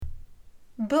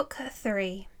Book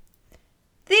 3.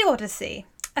 The Odyssey,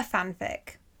 a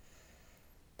fanfic.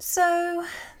 So,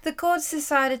 the gods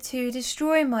decided to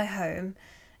destroy my home,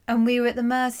 and we were at the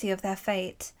mercy of their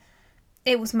fate.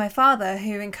 It was my father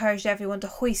who encouraged everyone to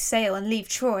hoist sail and leave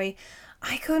Troy.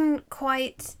 I couldn't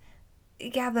quite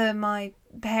gather my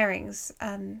bearings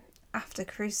after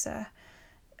Creusa.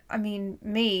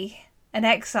 Me, an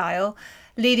exile,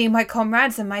 leading my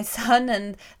comrades and my son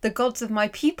and the gods of my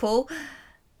people.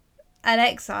 An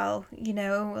exile,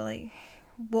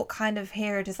 what kind of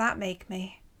hero does that make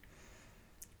me?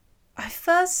 I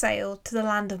first sailed to the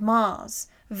land of Mars,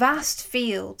 vast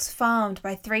fields farmed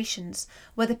by Thracians,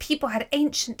 where the people had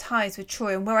ancient ties with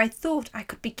Troy and where I thought I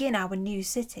could begin our new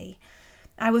city.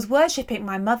 I was worshipping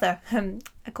my mother,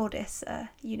 a goddess,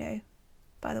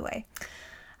 by the way.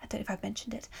 I don't know if I've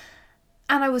mentioned it.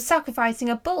 And I was sacrificing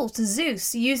a bull to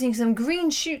Zeus, using some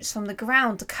green shoots from the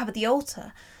ground to cover the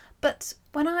altar. But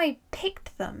when I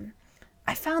picked them,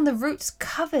 I found the roots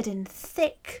covered in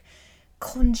thick,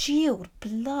 congealed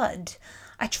blood.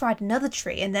 I tried another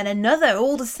tree and then another,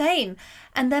 all the same.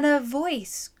 And then a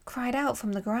voice cried out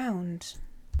from the ground.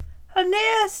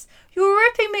 "Aeneas, you're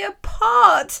ripping me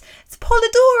apart! It's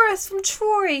Polydorus from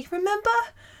Troy, remember?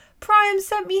 Priam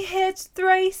sent me here to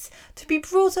Thrace to be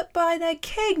brought up by their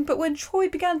king, but when Troy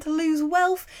began to lose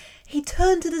wealth, he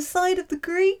turned to the side of the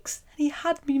Greeks and he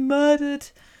had me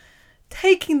murdered.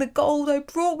 Taking the gold I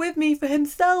brought with me for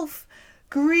himself.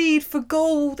 Greed for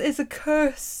gold is a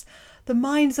curse. The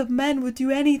minds of men would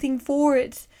do anything for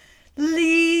it.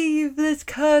 Leave this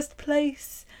cursed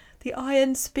place. The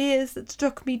iron spears that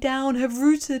struck me down have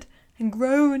rooted and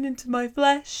grown into my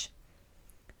flesh."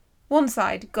 One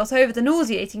side got over the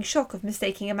nauseating shock of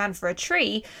mistaking a man for a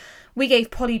tree. We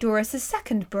gave Polydorus a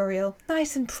second burial,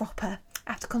 nice and proper,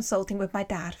 after consulting with my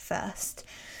dad first,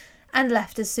 and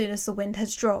left as soon as the wind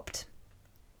had dropped.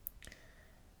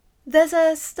 There's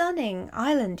a stunning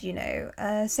island,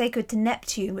 sacred to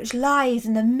Neptune, which lies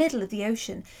in the middle of the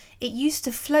ocean. It used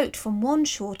to float from one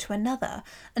shore to another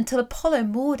until Apollo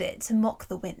moored it to mock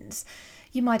the winds.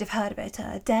 You might have heard of it,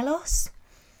 Delos.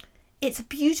 It's a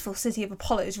beautiful city of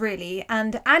Apollo's, really,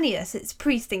 and Aeneas, its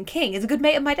priest and king, is a good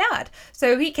mate of my dad,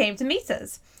 so he came to meet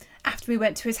us. After we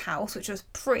went to his house, which was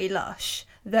pretty lush,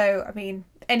 though,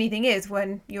 anything is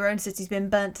when your own city's been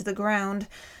burnt to the ground,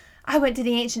 I went to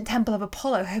the ancient temple of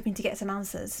Apollo, hoping to get some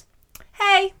answers.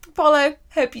 "Hey, Apollo,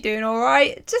 hope you're doing all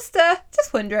right. Just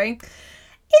wondering,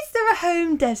 is there a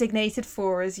home designated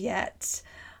for us yet?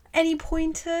 Any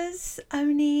pointers?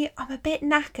 Only I'm a bit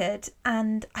knackered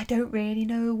and I don't really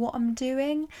know what I'm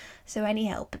doing, so any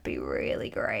help would be really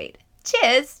great.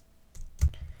 Cheers!"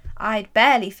 I'd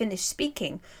barely finished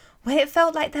speaking when it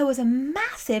felt like there was a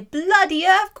massive bloody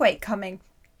earthquake coming.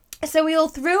 So we all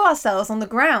threw ourselves on the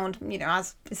ground,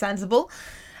 as is sensible,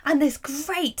 and this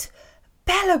great,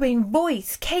 bellowing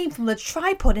voice came from the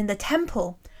tripod in the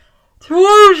temple.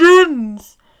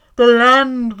 "Trojans! The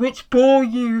land which bore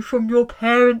you from your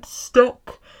parents'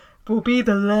 stock will be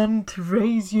the land to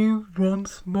raise you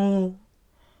once more.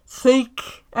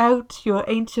 Seek out your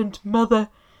ancient mother,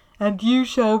 and you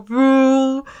shall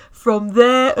rule from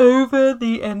there over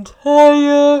the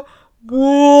entire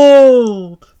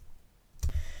world."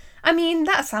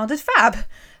 That sounded fab,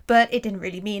 but it didn't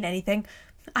really mean anything.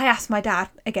 I asked my dad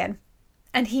again,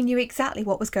 and he knew exactly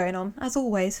what was going on, as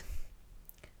always.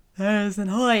 "There's an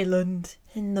island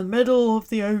in the middle of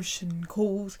the ocean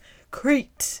called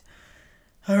Crete,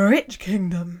 a rich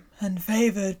kingdom and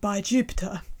favoured by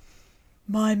Jupiter.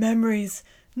 My memory's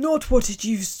not what it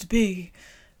used to be,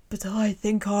 but I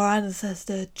think our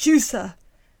ancestor Teucer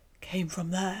came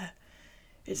from there.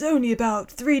 It's only about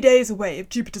 3 days away if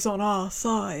Jupiter's on our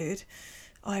side.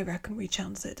 I reckon we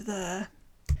chance it there."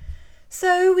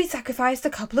 So we sacrificed a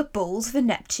couple of bulls for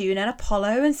Neptune and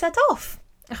Apollo and set off.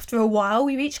 After a while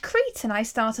we reached Crete and I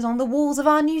started on the walls of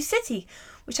our new city,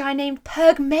 which I named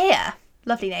Pergmea.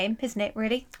 Lovely name, isn't it,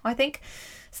 really, I think.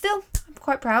 Still, I'm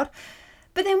quite proud.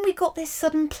 But then we got this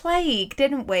sudden plague,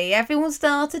 didn't we? Everyone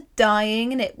started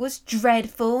dying and it was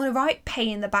dreadful and a right pain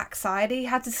in the backside. He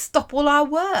had to stop all our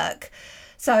work.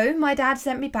 So my dad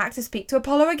sent me back to speak to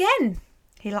Apollo again.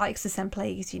 He likes to send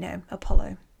plagues,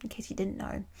 Apollo, in case you didn't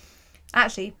know.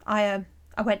 Actually, I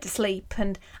went to sleep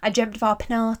and I dreamt of our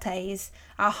Penates,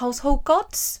 our household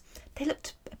gods. They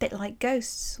looked a bit like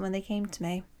ghosts when they came to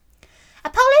me.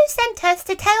 "Apollo sent us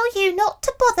to tell you not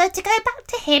to bother to go back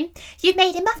to him. You've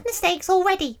made enough mistakes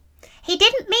already. He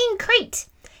didn't mean Crete.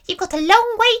 You've got a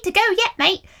long way to go yet,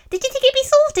 mate. Did you think it'd be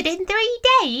sorted in 3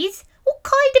 days? What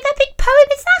kind of epic poem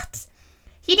is that?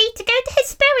 You need to go to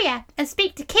Hesperia and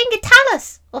speak to King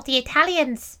Italus of the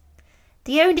Italians.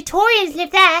 The Onatorians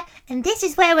live there, and this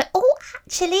is where we're all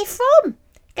actually from.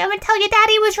 Go and tell your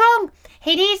daddy was wrong.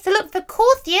 He needs to look for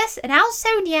Corthius and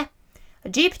Alsonia.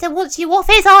 Jupiter wants you off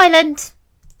his island.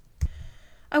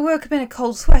 I woke up in a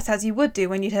cold sweat, as you would do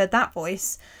when you'd heard that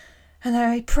voice. And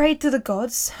I prayed to the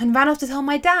gods and ran off to tell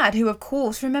my dad, who of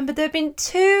course remembered there had been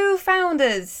 2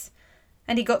 founders.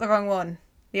 And he got the wrong one.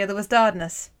 The other was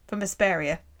Dardanus, from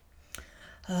Hesperia.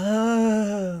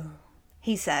 Oh,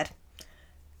 he said.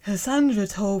 Cassandra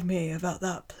told me about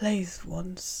that place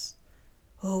once.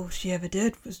 All she ever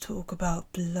did was talk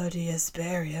about bloody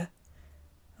Hesperia.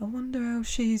 I wonder how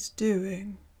she's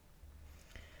doing.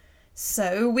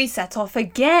 So we set off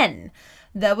again.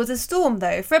 There was a storm,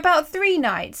 though, for about 3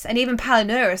 nights, and even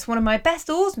Palinurus, one of my best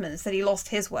oarsmen, said he lost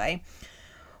his way.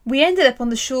 We ended up on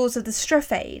the shores of the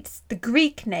Strophiades, the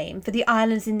Greek name for the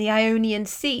islands in the Ionian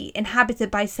Sea, inhabited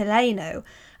by Celaeno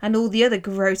and all the other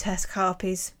grotesque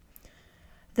harpies.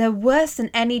 They're worse than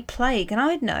any plague, and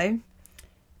I'd know.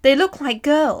 They look like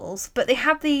girls, but they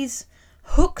have these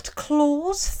hooked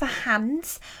claws for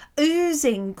hands,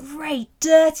 oozing great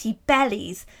dirty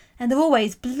bellies, and they're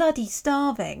always bloody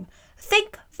starving.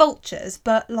 Think vultures,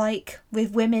 but like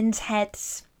with women's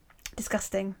heads.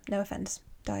 Disgusting. No offence.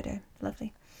 Dido.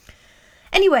 Lovely.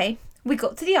 Anyway, we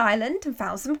got to the island and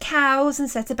found some cows and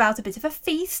set about a bit of a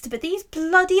feast, but these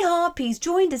bloody harpies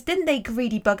joined us, didn't they,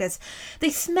 greedy buggers? They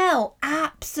smell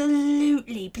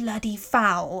absolutely bloody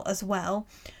foul as well.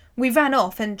 We ran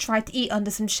off and tried to eat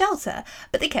under some shelter,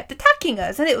 but they kept attacking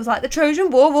us, and it was like the Trojan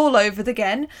War all over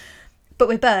again. But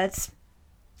we're birds.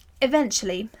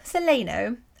 Eventually,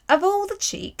 Celaeno, of all the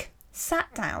cheek,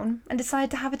 sat down and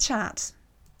decided to have a chat.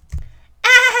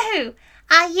 Oh,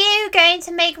 are you going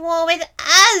to make war with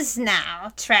us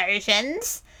now,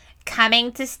 Trojans?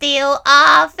 Coming to steal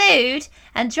our food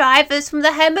and drive us from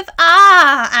the home of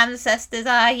our ancestors,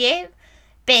 are you?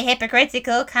 Bit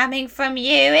hypocritical coming from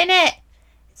you, innit?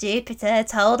 Jupiter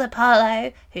told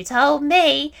Apollo, who told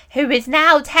me, who is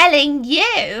now telling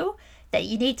you, that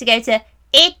you need to go to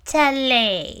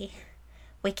Italy.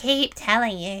 We keep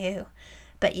telling you,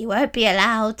 but you won't be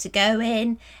allowed to go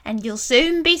in, and you'll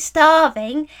soon be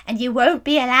starving, and you won't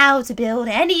be allowed to build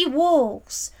any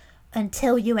walls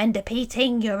until you end up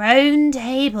eating your own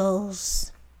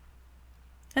tables.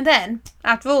 And then,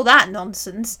 after all that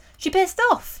nonsense, she pissed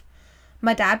off.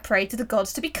 My dad prayed to the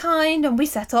gods to be kind, and we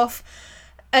set off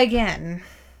again.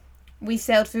 We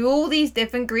sailed through all these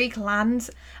different Greek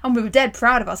lands, and we were dead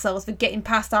proud of ourselves for getting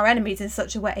past our enemies in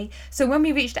such a way. So when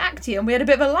we reached Actium, we had a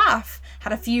bit of a laugh.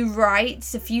 Had a few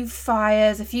rites, a few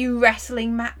fires, a few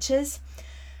wrestling matches.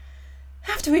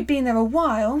 After we'd been there a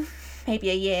while, maybe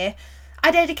a year,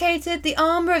 I dedicated the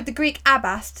armour of the Greek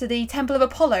Abbas to the Temple of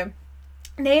Apollo,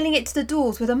 nailing it to the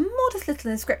doors with a modest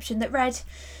little inscription that read,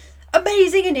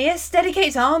 "Amazing Aeneas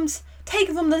dedicates arms,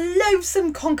 taken from the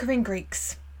loathsome conquering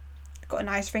Greeks." Got a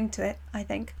nice ring to it, I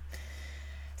think.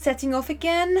 Setting off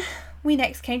again, we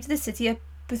next came to the city of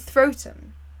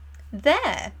Buthrotum.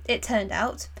 There, it turned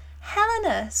out,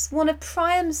 Helenus, one of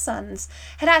Priam's sons,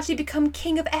 had actually become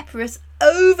king of Epirus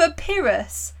over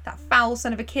Pyrrhus, that foul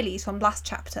son of Achilles from last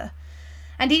chapter.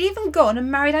 And he'd even gone and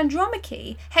married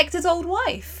Andromache, Hector's old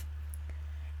wife.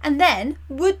 And then,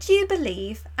 would you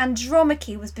believe,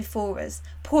 Andromache was before us,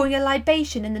 pouring a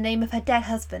libation in the name of her dead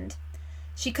husband.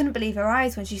 She couldn't believe her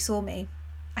eyes when she saw me.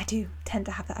 I do tend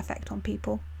to have that effect on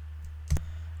people.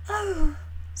 "Oh,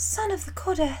 son of the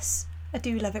goddess." I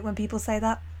do love it when people say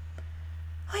that.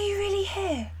 "Are you really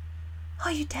here?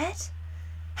 Are you dead?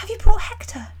 Have you brought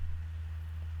Hector?"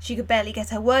 She could barely get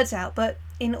her words out, but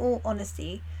in all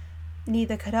honesty,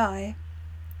 neither could I.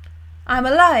 "I'm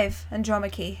alive,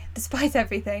 Andromache, despite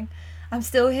everything. I'm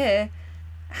still here.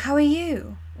 How are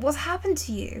you? What's happened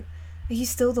to you? Are you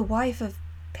still the wife of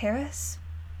Pyrrhus?"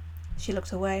 She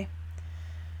looked away.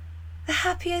 "The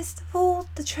happiest of all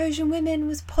the Trojan women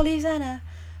was Polyxena,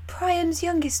 Priam's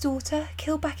youngest daughter,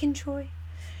 killed back in Troy.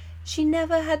 She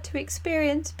never had to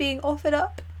experience being offered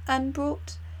up and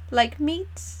brought, like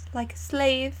meat, like a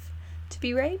slave, to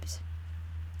be raped.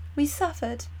 We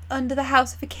suffered under the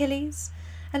house of Achilles,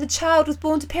 and a child was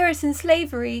born to Pyrrhus in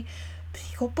slavery, but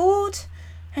he got bored,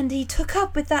 and he took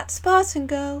up with that Spartan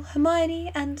girl,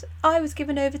 Hermione, and I was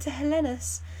given over to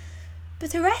Helenus.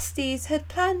 But Orestes had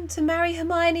planned to marry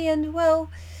Hermione, and,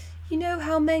 well, you know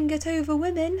how men get over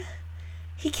women.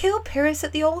 He killed Pyrrhus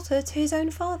at the altar to his own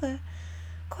father.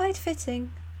 Quite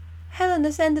fitting.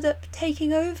 Helenus ended up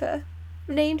taking over,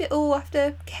 named it all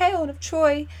after Chaon of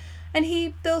Troy, and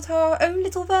he built our own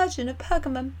little version of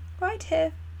Pergamum, right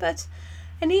here. But,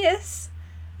 Aeneas,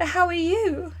 how are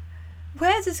you?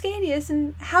 Where's Ascanius,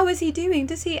 and how is he doing?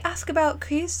 Does he ask about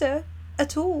Creusa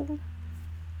at all?"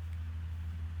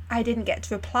 I didn't get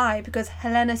to reply because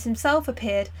Helenus himself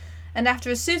appeared, and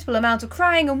after a suitable amount of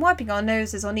crying and wiping our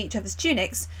noses on each other's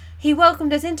tunics, he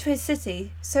welcomed us into his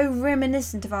city, so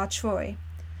reminiscent of our Troy.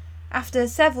 After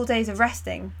several days of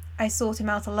resting, I sought him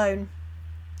out alone.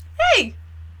 Hey,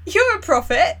 you're a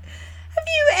prophet. Have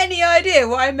you any idea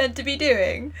what I'm meant to be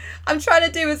doing? I'm trying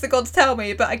to do as the gods tell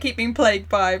me, but I keep being plagued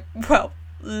by, well,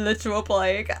 literal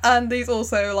plague, and these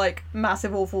also, like,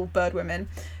 massive awful bird women.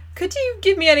 Could you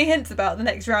give me any hints about the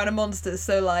next round of monsters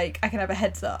so, like, I can have a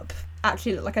heads up?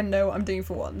 Actually look like I know what I'm doing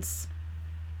for once.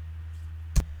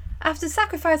 After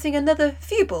sacrificing another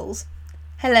few bulls,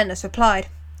 Helenus replied,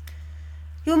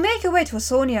 "You'll make your way to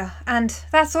Ausonia, and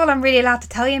that's all I'm really allowed to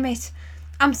tell you, mate.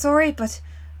 I'm sorry, but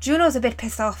Juno's a bit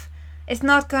pissed off. It's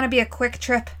not going to be a quick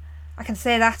trip, I can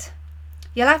say that.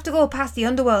 You'll have to go past the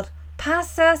underworld,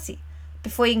 past Circe,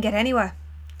 before you can get anywhere.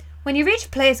 When you reach a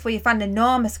place where you find an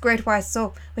enormous great white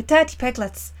soul with 30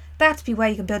 piglets, that'll be where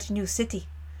you can build your new city.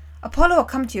 Apollo will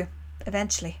come to you,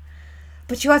 eventually.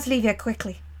 But you ought to leave here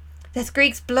quickly. There's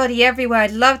Greeks bloody everywhere.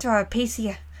 I'd love to have a piece of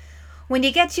you. When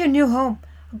you get to your new home,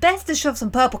 best to shove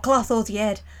some purple cloth over your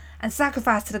head and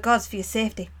sacrifice to the gods for your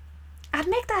safety. I'd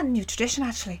make that a new tradition,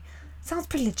 actually. Sounds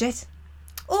pretty legit.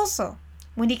 Also,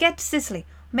 when you get to Sicily,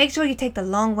 make sure you take the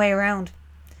long way around.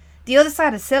 The other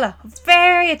side of Scylla, a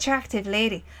very attractive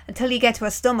lady, until you get to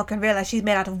her stomach and realise she's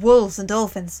made out of wolves and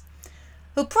dolphins.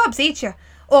 Who'll probs eat you,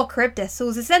 or Charybdis,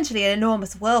 who's essentially an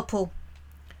enormous whirlpool.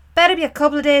 Better be a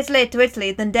couple of days late to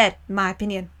Italy than dead, in my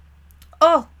opinion.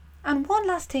 Oh, and one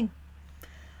last thing.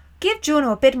 Give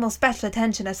Juno a bit more special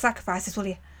attention at sacrifices, will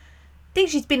you? Think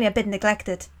she's been a bit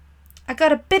neglected. I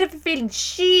got a bit of a feeling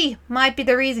she might be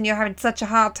the reason you're having such a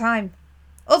hard time.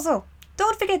 Also,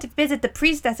 don't forget to visit the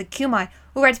priestess at Cumae,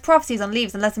 who writes prophecies on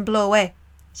leaves and lets them blow away.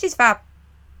 She's fab.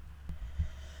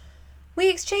 We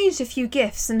exchanged a few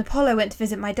gifts and Apollo went to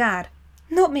visit my dad.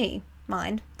 Not me,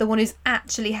 mind, the one who's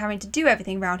actually having to do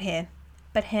everything round here,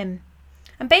 but him.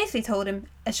 And basically told him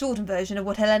a shortened version of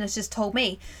what Helenus just told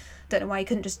me. Don't know why he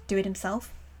couldn't just do it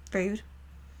himself. Rude.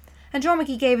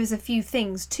 Andromache gave us a few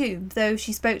things too, though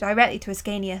she spoke directly to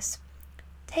Ascanius.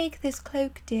 Take this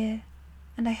cloak, dear,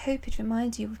 and I hope it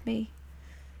reminds you of me.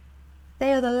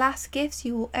 They are the last gifts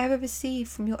you will ever receive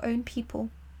from your own people.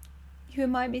 You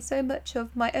remind me so much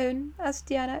of my own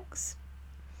Astyanax.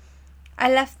 I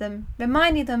left them,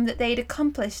 reminding them that they'd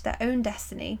accomplished their own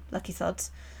destiny, lucky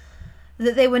sods,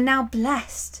 that they were now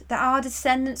blessed, that our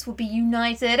descendants will be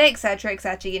united, etc.,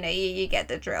 etc. You get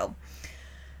the drill.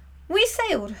 We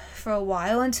sailed for a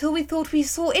while until we thought we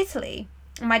saw Italy.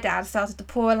 My dad started to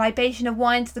pour a libation of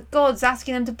wine to the gods,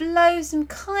 asking them to blow some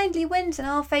kindly winds in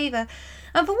our favour,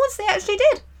 and for once they actually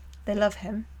did. They love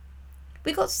him.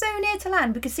 We got so near to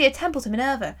land we could see a temple to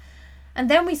Minerva, and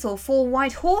then we saw 4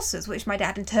 white horses, which my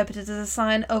dad interpreted as a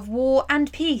sign of war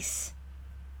and peace.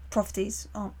 Prophecies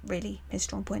aren't really his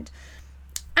strong point.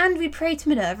 And we prayed to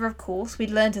Minerva, of course.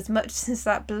 We'd learnt as much since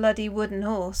that bloody wooden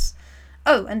horse.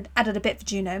 Oh, and added a bit for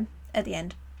Juno at the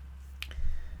end.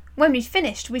 When we'd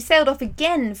finished, we sailed off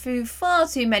again through far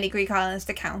too many Greek islands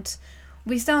to count.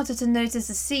 We started to notice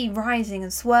the sea rising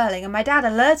and swirling, and my dad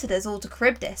alerted us all to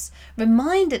Charybdis,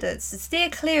 reminded us to steer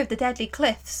clear of the deadly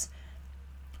cliffs.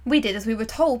 We did as we were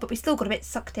told, but we still got a bit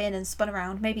sucked in and spun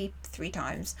around, maybe 3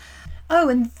 times. Oh,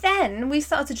 and then we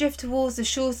started to drift towards the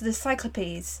shores of the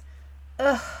Cyclopes.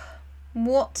 Ugh,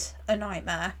 what a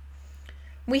nightmare.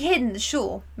 We hid in the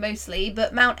shore, mostly,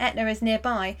 but Mount Etna is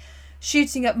nearby,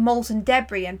 shooting up molten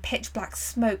debris and pitch-black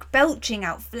smoke, belching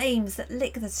out flames that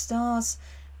lick the stars.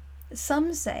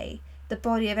 Some say the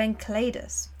body of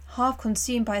Enceladus, half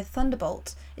consumed by a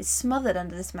thunderbolt, is smothered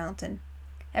under this mountain.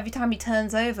 Every time he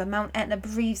turns over, Mount Etna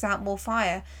breathes out more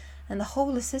fire, and the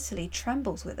whole of Sicily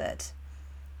trembles with it.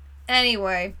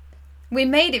 Anyway, we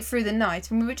made it through the night,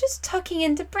 and we were just tucking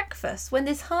into breakfast when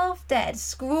this half-dead,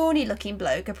 scrawny-looking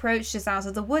bloke approached us out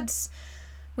of the woods.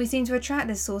 We seemed to attract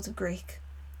this sort of Greek.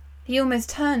 He almost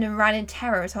turned and ran in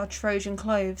terror at our Trojan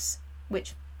clothes,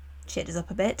 which cheered us up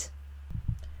a bit.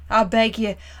 I beg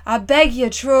you,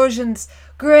 Trojans,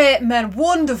 great men,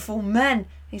 wonderful men,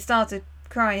 he started,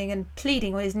 crying and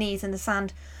pleading with his knees in the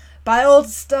sand. By all the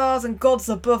stars and gods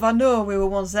above, I know we were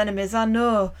once enemies, I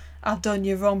know I've done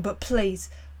you wrong, but please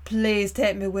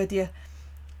take me with you.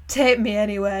 Take me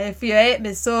anywhere. If you hate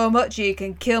me so much you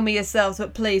can kill me yourselves,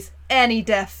 but please, any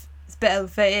death is better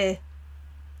for here.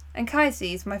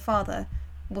 Anchises, my father,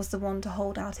 was the one to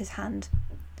hold out his hand.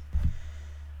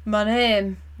 My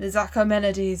name is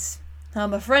Achaemenides.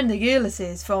 I'm a friend of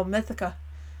Ulysses from Ithaca.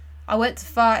 I went to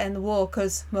fight in the war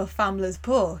 'cause my family's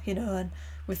poor, and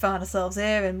we found ourselves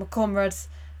here, and my comrades,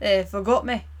 they forgot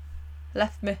me,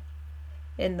 left me,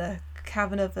 in the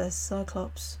cavern of the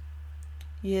Cyclops.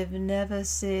 You've never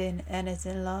seen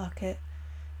anything like it.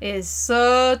 It is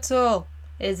so tall,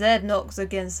 his head knocks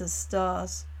against the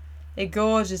stars. It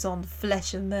gorges on the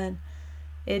flesh of men.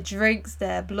 It drinks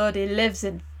their blood, it lives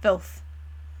in filth.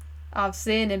 I've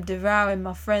seen him devouring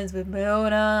my friends with my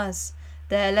own eyes,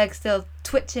 their legs still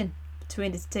twitching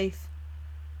between his teeth.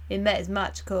 He met his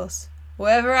match, of course.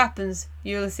 Whatever happens,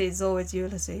 Ulysses is always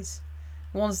Ulysses.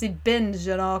 Once he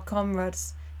binged on our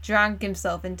comrades, drank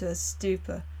himself into a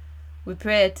stupor. We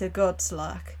prayed to gods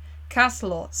like, cast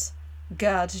lots,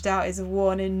 gouged out his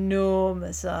one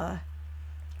enormous eye.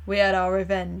 We had our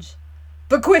revenge.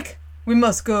 But quick! We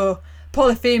must go.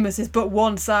 Polyphemus is but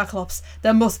one Cyclops.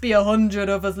 There must be 100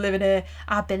 of us living here.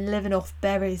 I've been living off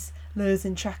berries,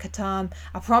 losing track of time.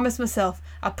 I promised myself,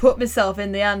 I put myself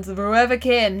in the hands of whoever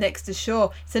came next to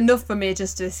shore. It's enough for me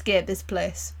just to escape this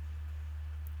place.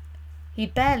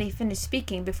 He'd barely finished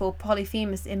speaking before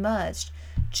Polyphemus emerged,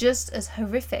 just as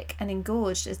horrific and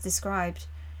engorged as described.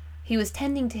 He was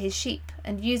tending to his sheep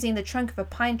and using the trunk of a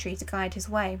pine tree to guide his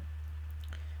way.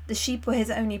 The sheep were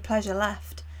his only pleasure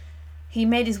left. He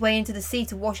made his way into the sea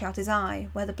to wash out his eye,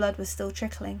 where the blood was still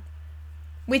trickling.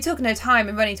 We took no time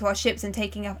in running to our ships and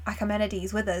taking up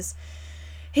Achaemenides with us.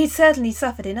 He'd certainly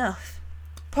suffered enough.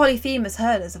 Polyphemus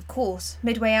heard us, of course.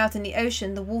 Midway out in the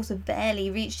ocean, the water barely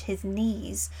reached his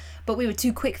knees, but we were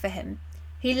too quick for him.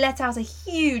 He let out a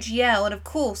huge yell, and of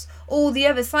course, all the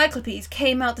other Cyclopes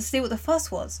came out to see what the fuss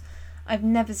was. I've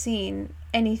never seen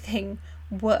anything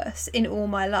worse in all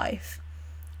my life.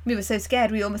 We were so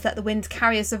scared we almost let the wind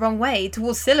carry us the wrong way,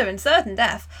 towards Scylla and certain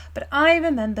death, but I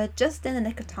remembered just in the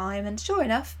nick of time, and sure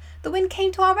enough, the wind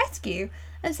came to our rescue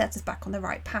and set us back on the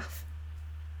right path.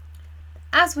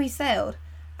 As we sailed,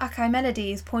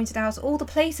 Achaemenides pointed out all the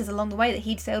places along the way that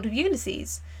he'd sailed with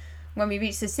Ulysses. When we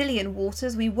reached Sicilian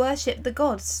waters, we worshipped the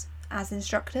gods, as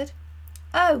instructed.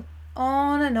 Oh,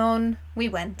 on and on we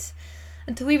went,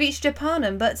 until we reached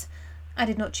Drepanum, but I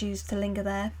did not choose to linger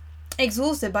there.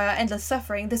 Exhausted by our endless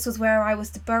suffering, this was where I was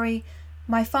to bury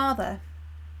my father,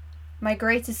 my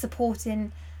greatest support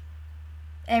in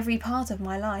every part of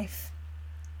my life.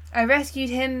 I rescued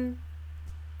him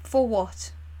for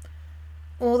what?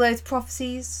 All those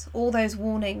prophecies, all those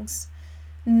warnings,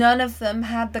 none of them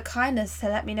had the kindness to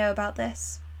let me know about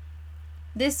this.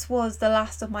 This was the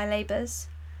last of my labours.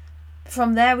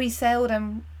 From there we sailed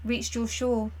and reached your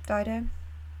shore, Dido.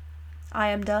 I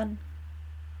am done.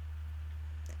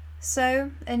 So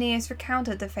Aeneas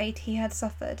recounted the fate he had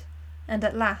suffered, and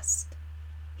at last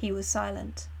he was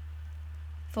silent.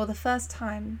 For the first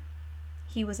time,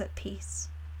 he was at peace.